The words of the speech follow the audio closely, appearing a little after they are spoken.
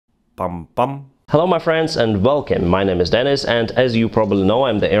Pam pam. Hello my friends and welcome. My name is Dennis and as you probably know,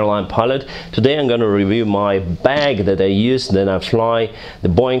 I'm the airline pilot. Today I'm going to review my bag that I use when I fly the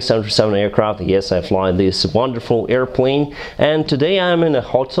Boeing 737 aircraft. Yes, I fly this wonderful airplane, and today I'm in a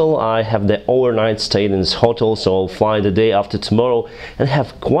hotel. I have the overnight stay in this hotel, so I'll fly the day after tomorrow and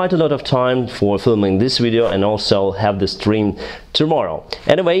have quite a lot of time for filming this video, and also have the stream tomorrow.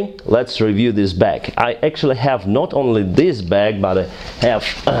 Anyway, let's review this bag. I actually have not only this bag, but I have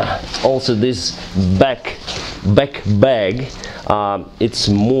also this back bag. It's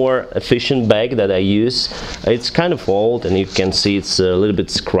more efficient bag that I use. It's kind of old and you can see it's a little bit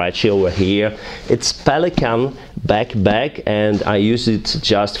scratchy over here. It's Pelican bag and I use it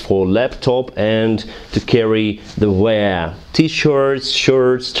just for laptop and to carry the wear, t-shirts,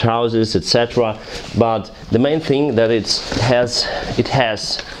 shirts, trousers, etc. But the main thing that it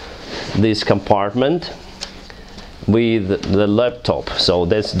has this compartment with the laptop. So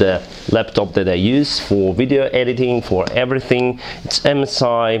that's the laptop that I use for video editing, for everything. It's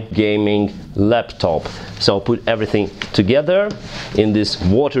MSI gaming laptop. So put everything together in this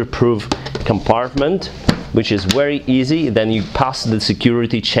waterproof compartment, which is very easy. Then you pass the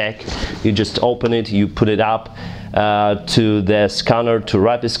security check, you just open it, you put it up to the scanner, to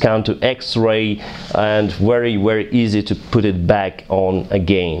rapid scan, to x-ray, and very easy to put it back on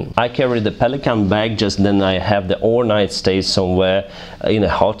again. I carry the Pelican bag just then I have the overnight stay somewhere in a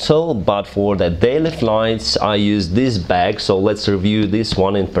hotel, but for the daily flights I use this bag. So let's review this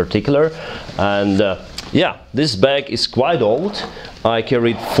one in particular. And yeah, this bag is quite old. I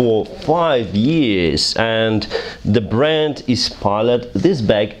carried for 5 years and the brand is Pilot. This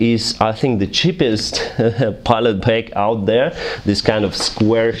bag is, I think, the cheapest Pilot bag out there. This kind of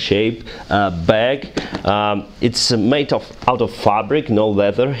square shape bag. It's made out of fabric, no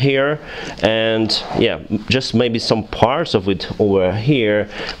leather here, and yeah, just maybe some parts of it over here,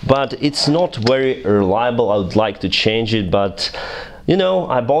 but it's not very reliable. I would like to change it, but you know,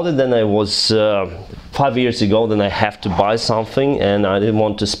 I bought it then I was 5 years ago, then I have to buy something and I didn't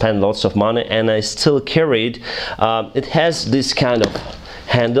want to spend lots of money, and I still carry it. It has this kind of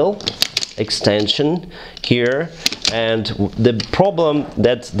handle extension here, and the problem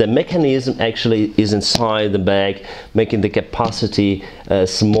that the mechanism actually is inside the bag, making the capacity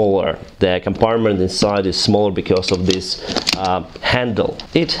smaller. The compartment inside is smaller because of this handle.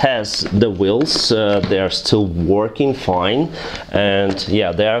 It has the wheels, they are still working fine, and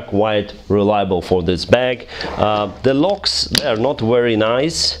yeah, they are quite reliable for this bag. The locks, they are not very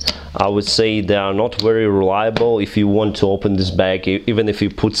nice. I would say they are not very reliable. If you want to open this bag, even if you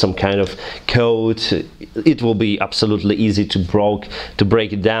put some kind of code, it will be absolutely easy to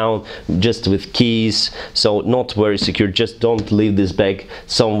break it down just with keys. So not very secure. Just don't leave this bag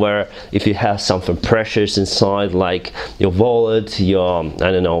somewhere if you have something precious inside, like your wallet, your,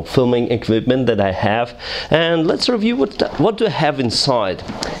 I don't know, filming equipment that I have. And let's review what do I have inside.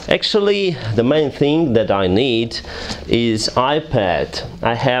 Actually, the main thing that I need is iPad.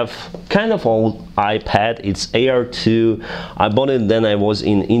 I have kind of old iPad. It's AR2. I bought it then I was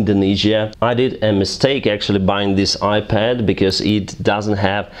in Indonesia. I did a mistake actually buying this iPad because it doesn't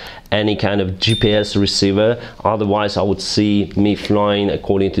have any kind of GPS receiver. Otherwise I would see me flying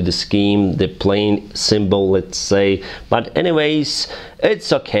according to the scheme, the plane symbol, let's say. But anyways,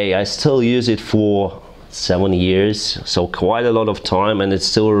 it's okay. I still use it for 7 years, so quite a lot of time, and it's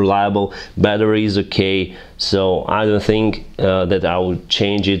still reliable. Battery is okay, so I don't think that I would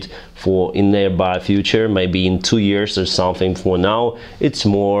change it for in nearby future, maybe in 2 years or something. For now it's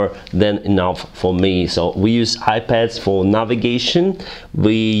more than enough for me. So we use iPads for navigation,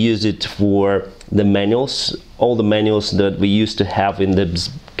 we use it for the manuals, all the manuals that we used to have in the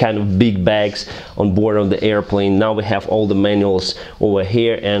kind of big bags on board of the airplane. Now we have all the manuals over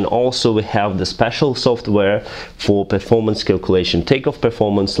here, and also we have the special software for performance calculation, takeoff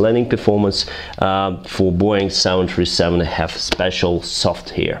performance, landing performance. For Boeing 737 I have special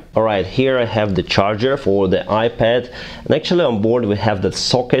soft here. All right, here I have the charger for the iPad, and actually on board we have the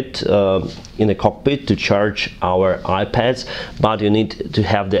socket in the cockpit to charge our iPads, but you need to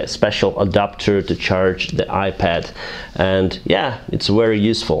have the special adapter to charge the iPad, and yeah, it's very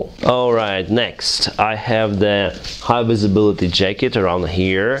useful. All right, next I have the high visibility jacket around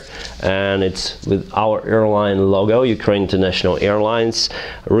here, and it's with our airline logo, Ukraine International Airlines.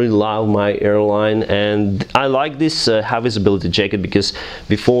 I really love my airline, and I like this high visibility jacket because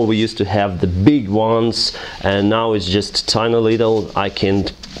before we used to have the big ones, and now it's just tiny little. I can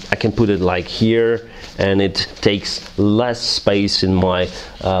put it like here, and it takes less space in my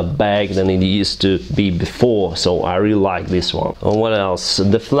bag than it used to be before, so I really like this one. And what else?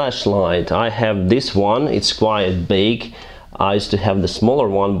 The flashlight, I have this one. It's quite big. I used to have the smaller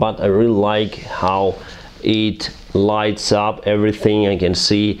one, but I really like how it lights up everything. I can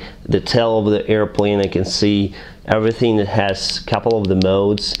see the tail of the airplane, I can see everything. That has a couple of the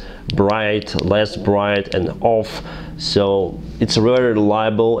modes, bright, less bright, and off, so it's very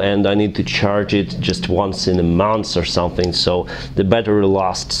reliable, and I need to charge it just once in a month or something, so the battery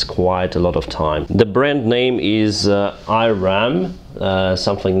lasts quite a lot of time. The brand name is IRAM,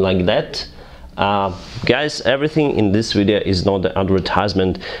 something like that. Guys, everything in this video is not the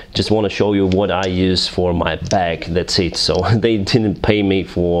advertisement, just want to show you what I use for my bag, that's it. So they didn't pay me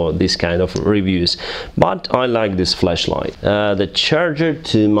for this kind of reviews, but I like this flashlight. The charger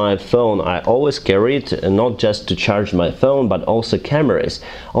to my phone, I always carry it, not just to charge my phone but also cameras.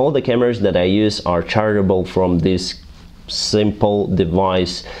 All the cameras that I use are chargeable from this simple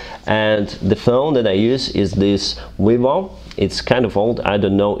device, and the phone that I use is this Vivo. It's kind of old, I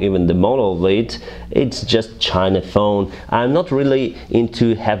don't know even the model of it. It's just China phone. I'm not really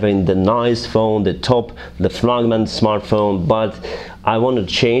into having the nice phone, the top, the flagman smartphone, but I want to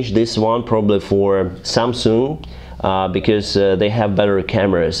change this one probably for Samsung, because they have better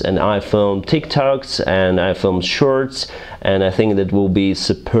cameras, and I film TikToks and I film shorts, and I think that will be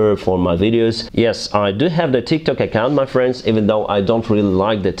superb for my videos. Yes, I do have the TikTok account, my friends, even though I don't really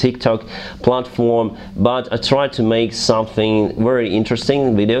like the TikTok platform, but I try to make something very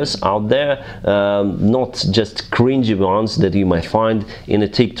interesting videos out there, not just cringy ones that you might find in a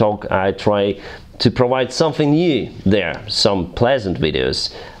TikTok. I try to provide something new there, some pleasant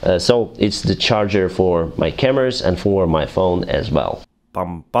videos. So it's the charger for my cameras and for my phone as well.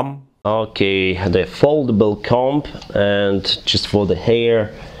 Bum bum. Okay, the foldable comb, and just for the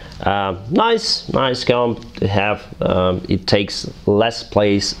hair, nice comb to have. It takes less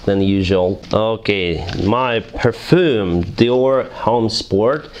place than usual. Okay, my Perfume Dior Home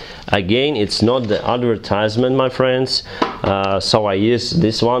Sport. Again, it's not the advertisement, my friends, so I use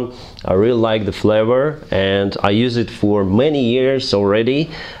this one. I really like the flavor, and I use it for many years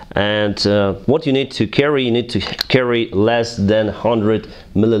already. And what you need to carry, you need to carry less than 100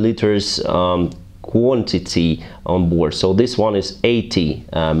 milliliters quantity on board. So this one is 80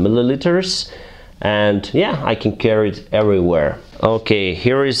 milliliters, and yeah, I can carry it everywhere. Okay,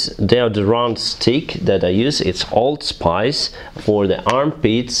 here is deodorant stick that I use. It's Old Spice for the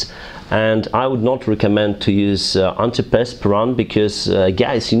armpits, and I would not recommend to use antiperspirant, because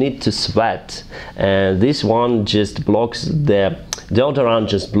guys, you need to sweat, and this one just blocks the deodorant,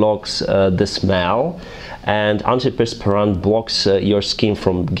 just blocks the smell, and antiperspirant blocks your skin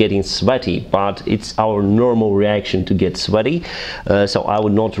from getting sweaty, but it's our normal reaction to get sweaty, so I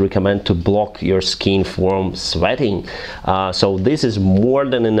would not recommend to block your skin from sweating. So this is more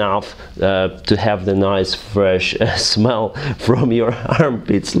than enough to have the nice fresh smell from your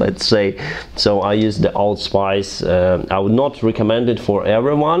armpits, let's say. So I use the Old Spice. I would not recommend it for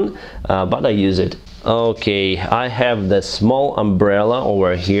everyone, but I use it. Okay, I have the small umbrella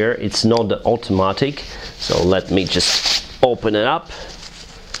over here. It's not the automatic, so let me just open it up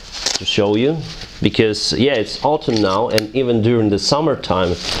to show you, because yeah, it's autumn now, and even during the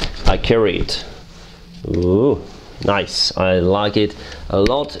summertime I carry it. Ooh, nice, I like it a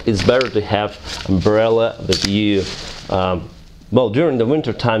lot. It's better to have umbrella with you. Well, during the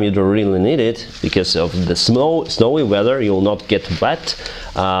winter time you don't really need it because of the snowy weather, you will not get wet,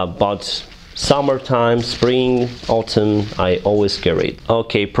 but summertime, spring, autumn, I always carry it.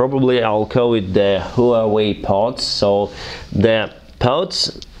 Okay, probably I'll go with the Huawei pods. So the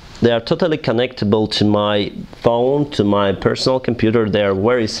pods, they are totally connectable to my phone, to my personal computer. They are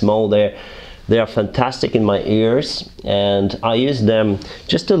very small. They are fantastic in my ears, and I use them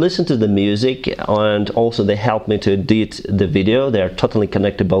just to listen to the music, and also they help me to edit the video. They are totally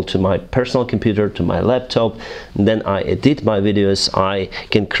connectable to my personal computer, to my laptop. And then I edit my videos. I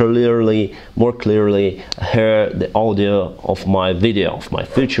can more clearly hear the audio of my video, of my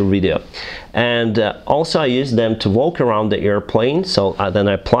future video. And also I use them to walk around the airplane. So then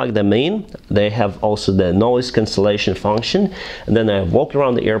I plug them in. They have also the noise cancellation function, and then I walk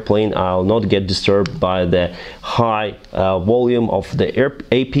around the airplane. I'll not get disturbed by the high volume of the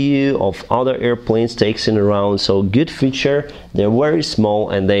APU of other airplanes taking around. So good feature. They're very small,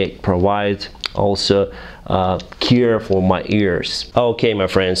 and they provide also care for my ears. Okay, my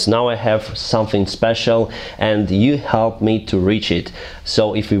friends, now I have something special, and you help me to reach it.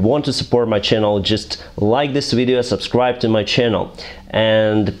 So if you want to support my channel, just like this video, subscribe to my channel,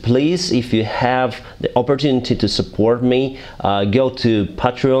 And please, if you have the opportunity to support me, go to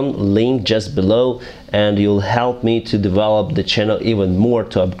Patreon, link just below, and you'll help me to develop the channel even more,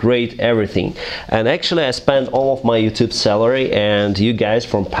 to upgrade everything. And actually I spend all of my YouTube salary, and you guys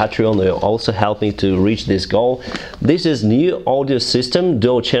from Patreon will also help me to reach this goal. This is new audio system,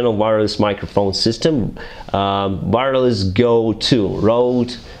 dual channel wireless microphone system, wireless Go 2,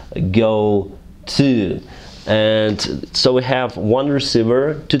 Rode Go 2. And so we have one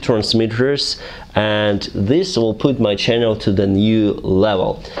receiver, two transmitters, and this will put my channel to the new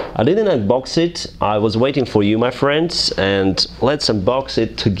level. I didn't unbox it, I was waiting for you, my friends, and let's unbox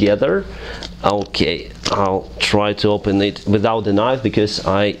it together. Okay, I'll try to open it without the knife because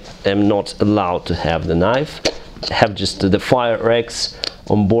I am not allowed to have the knife. I have just the Fire X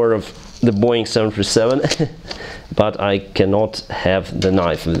on board of the Boeing 737 but I cannot have the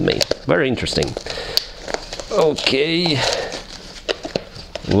knife with me. Very interesting. Okay,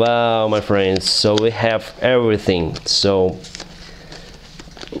 wow, my friends, so we have everything. So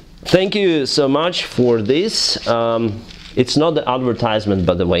thank you so much for this. It's not the advertisement,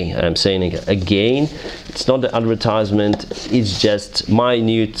 by the way, I'm saying it again, it's not the advertisement, it's just my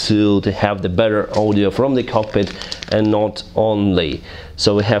new tool to have the better audio from the cockpit, and not only.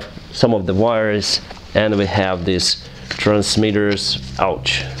 So we have some of the wires, and we have these transmitters,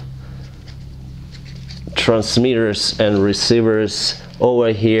 ouch, transmitters and receivers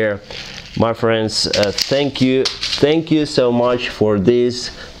over here. My friends, thank you so much for this.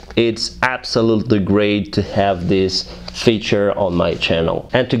 It's absolutely great to have this feature on my channel.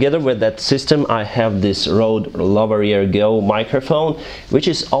 And together with that system I have this Rode Lavalier Go microphone, which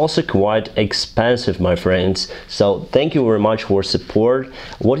is also quite expensive, my friends. So thank you very much for support.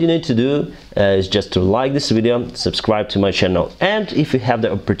 What you need to do is just to like this video, subscribe to my channel, and if you have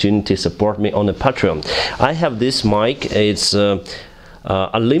the opportunity, support me on the Patreon. I have this mic, it's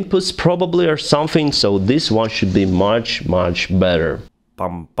Olympus probably or something, so this one should be much better.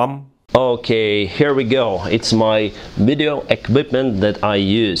 Pum pum. Okay, here we go. It's my video equipment that I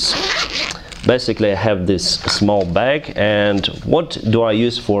use. Basically I have this small bag, and what do I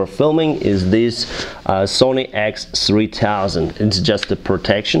use for filming is this Sony X3000. It's just a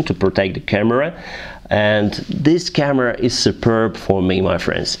protection to protect the camera, and this camera is superb for me, my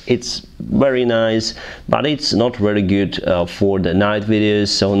friends. It's very nice, but it's not very good for the night videos.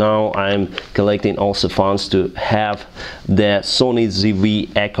 So now I'm collecting also funds to have the Sony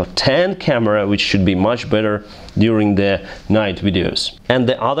ZV Echo 10 camera, which should be much better during the night videos. And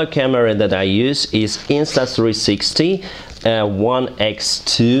the other camera that I use is Insta360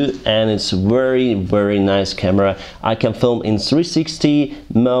 1X2, and it's very nice camera. I can film in 360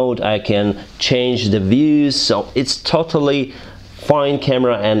 mode, I can change the views, so it's totally fine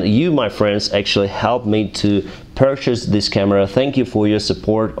camera. And you, my friends, actually helped me to purchase this camera. Thank you for your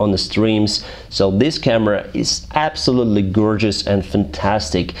support on the streams. So this camera is absolutely gorgeous and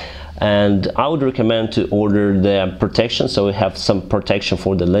fantastic, and I would recommend to order the protection, so we have some protection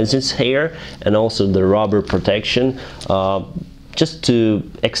for the lenses here, and also the rubber protection, just to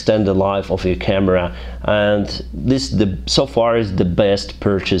extend the life of your camera. And this so far is the best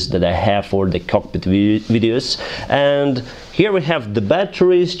purchase that I have for the cockpit videos. And here we have the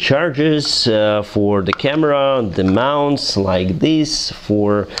batteries, chargers for the camera, the mounts like this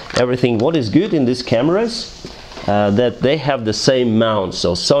for everything. What is good in these cameras, that they have the same mount.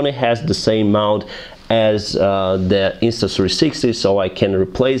 So Sony has the same mount as the Insta360, so I can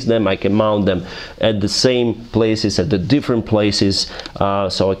replace them, I can mount them at the same places, at the different places,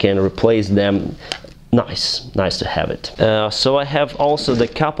 so I can replace them. Nice to have it. So I have also the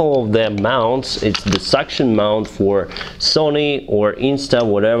couple of the mounts. It's the suction mount for Sony or Insta,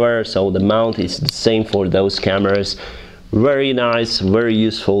 whatever, so the mount is the same for those cameras. Very nice, very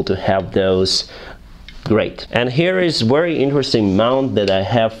useful to have those. Great. And here is very interesting mount that I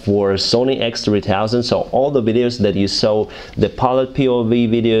have for Sony X3000. So all the videos that you saw, the pilot POV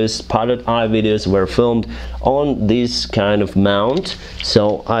videos, pilot eye videos, were filmed on this kind of mount.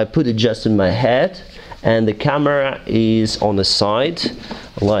 So I put it just in my head, and the camera is on the side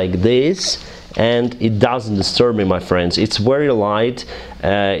like this, and it doesn't disturb me, my friends. It's very light,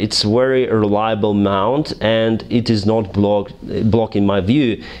 it's very reliable mount, and it is not blocking my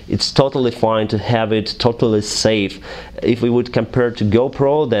view. It's totally fine to have it, totally safe. if we would compare to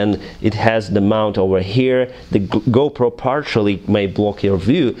GoPro, then it has the mount over here. The GoPro partially may block your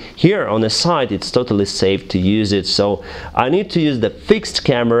view. Here on the side, it's totally safe to use it. So I need to use the fixed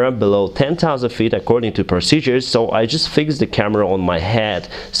camera below 10,000 feet according to procedures. So I just fix the camera on my head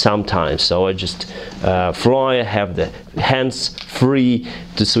sometimes. So I just fly, I have the hands free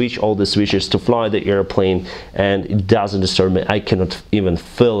to switch all the switches to fly the airplane, and it doesn't disturb me. I cannot even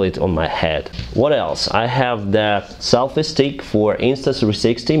feel it on my head. What else? I have the selfie stick for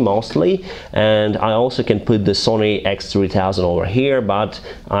Insta360 mostly, and I also can put the Sony X3000 over here, but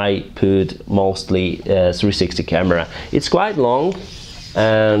I put mostly 360 camera. It's quite long,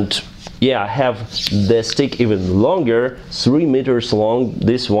 and yeah, I have the stick even longer, 3 meters long.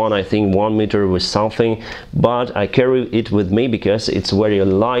 This one I think 1 meter with something, but I carry it with me because it's very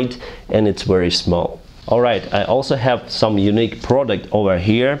light and it's very small. Alright, I also have some unique product over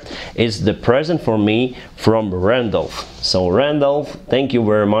here. It's the present for me from Randolph. So Randolph, thank you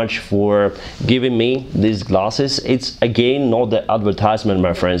very much for giving me these glasses. It's again not the advertisement,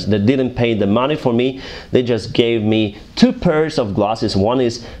 my friends. They didn't pay the money for me. They just gave me 2 pairs of glasses. One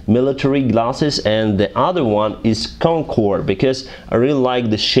is military glasses and the other one is Concord, because I really like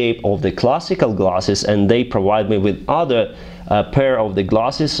the shape of the classical glasses, and they provide me with other pair of the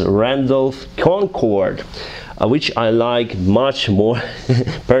glasses, Randolph Concord, which I like much more.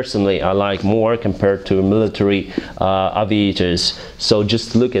 Personally, I like more compared to military aviators. So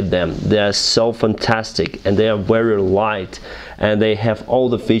just look at them. They are so fantastic, and they are very light, and they have all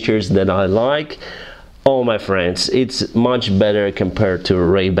the features that I like. Oh my friends, it's much better compared to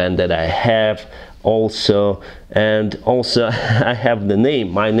Ray-Ban that I have also. And also I have the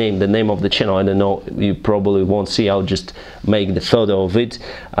name, the name of the channel. I don't know, you probably won't see, I'll just make the photo of it.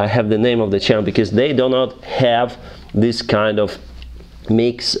 I have the name of the channel because they do not have this kind of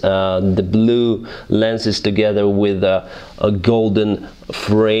mix the blue lenses together with a golden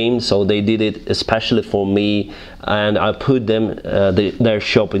frame. So they did it especially for me, and I put them their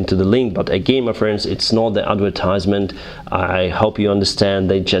shop into the link. But again, my friends, it's not the advertisement. I hope you understand.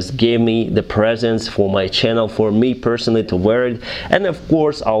 They just gave me the presents for my channel, for me personally to wear it. And of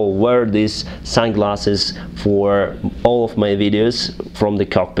course I'll wear these sunglasses for all of my videos from the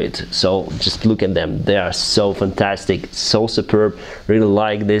cockpit. So just look at them, they are so fantastic, so superb. Really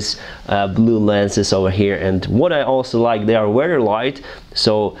like this blue lenses over here. And what I also like, they are very light.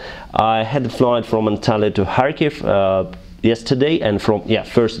 So I had the flight from Antalya to Kharkiv yesterday, and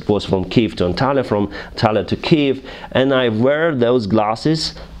first it was from Kiev to Antalya, from Antalya to Kiev, and I wear those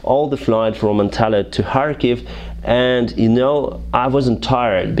glasses all the flight from Antalya to Kharkiv. And you know, I wasn't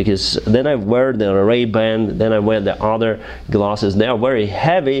tired, because then I wear the Ray-Ban, then I wear the other glasses. They are very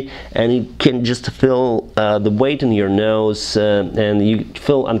heavy, and you can just feel the weight in your nose, and you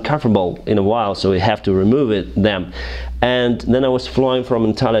feel uncomfortable in a while, so you have to remove them. And then I was flying from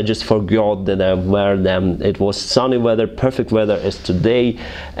Antalya, I just forgot that I wear them. It was sunny weather, perfect weather as today,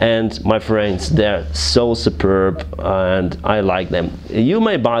 and my friends, they're so superb, and I like them. You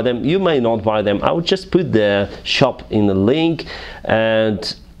may buy them, you may not buy them. I would just put the shop in the link.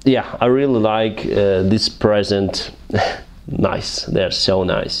 And yeah, I really like this present. Nice, they're so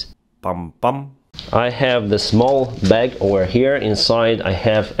nice. Pum pum. I have the small bag over here. Inside I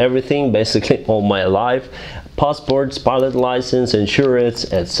have everything, basically all my life: passports, pilot license,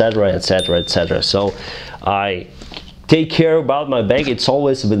 insurance, etc, etc, etc. So I take care about my bag. It's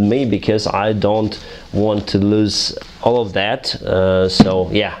always with me because I don't want to lose all of that. So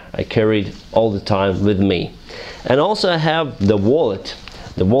yeah, I carry it all the time with me. And also I have the wallet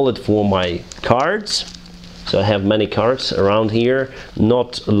for my cards. So I have many cards around here,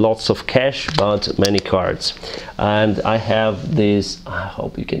 not lots of cash, but many cards. And I have this, I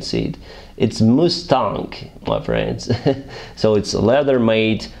hope you can see it, it's Mustang, my friends. So it's leather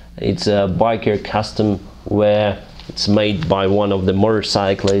made, it's a biker custom wear, it's made by one of the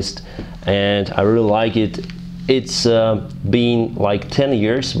motorcyclists, and I really like it. It's been like 10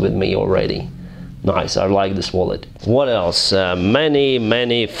 years with me already. Nice, I like this wallet. What else?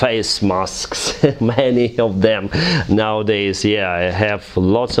 Many face masks, many of them nowadays. Yeah, I have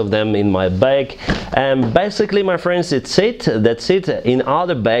lots of them in my bag. And basically, my friends, that's it. In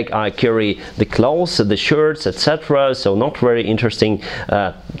other bag I carry the clothes, the shirts, etc. So not very interesting.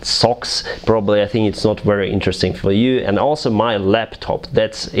 Socks, probably, I think it's not very interesting for you. And also my laptop.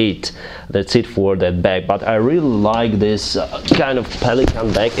 That's it for that bag. But I really like this kind of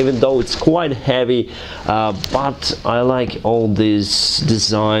Pelican bag, even though it's quite heavy, but I like all this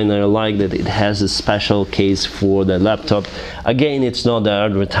design. I like that it has a special case for the laptop. Again, it's not the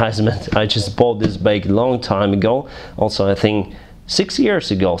advertisement. I just bought this bag a long time ago. Also, I think 6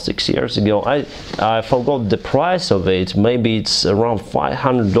 years ago. 6 years ago, I forgot the price of it. Maybe it's around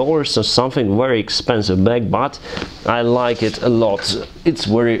 $500 or something. Very expensive bag, but I like it a lot. It's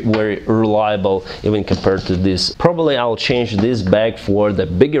very reliable even compared to this. Probably I'll change this bag for the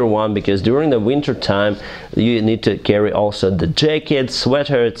bigger one, because during the winter time you need to carry also the jacket,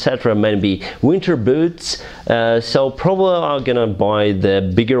 sweater, etc., maybe winter boots. So probably I'm gonna buy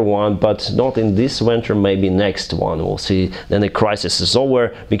the bigger one, but not in this winter, maybe next one. We'll see. Then the crisis is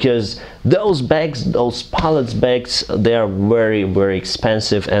over, because those bags, those pilot's bags, they are very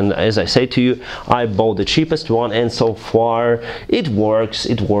expensive, and as I say to you, I bought the cheapest one, and so far it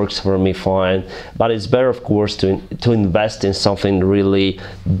works for me fine. But it's better, of course, to invest in something really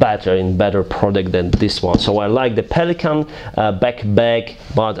better, in better product than this one. So I like the Pelican back bag,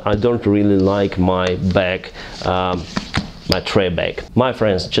 but I don't really like my bag, my tray bag. My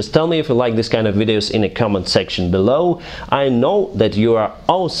friends, just tell me if you like this kind of videos in the comment section below. I know that you are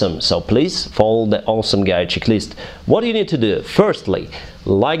awesome, so please follow the Awesome Guy checklist. What do you need to do? Firstly,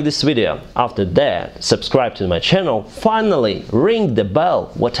 like this video. After that, subscribe to my channel. Finally, ring the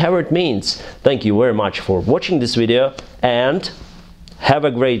bell, whatever it means. Thank you very much for watching this video, and have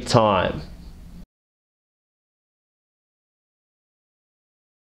a great time.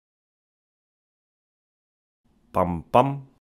 Pam pam.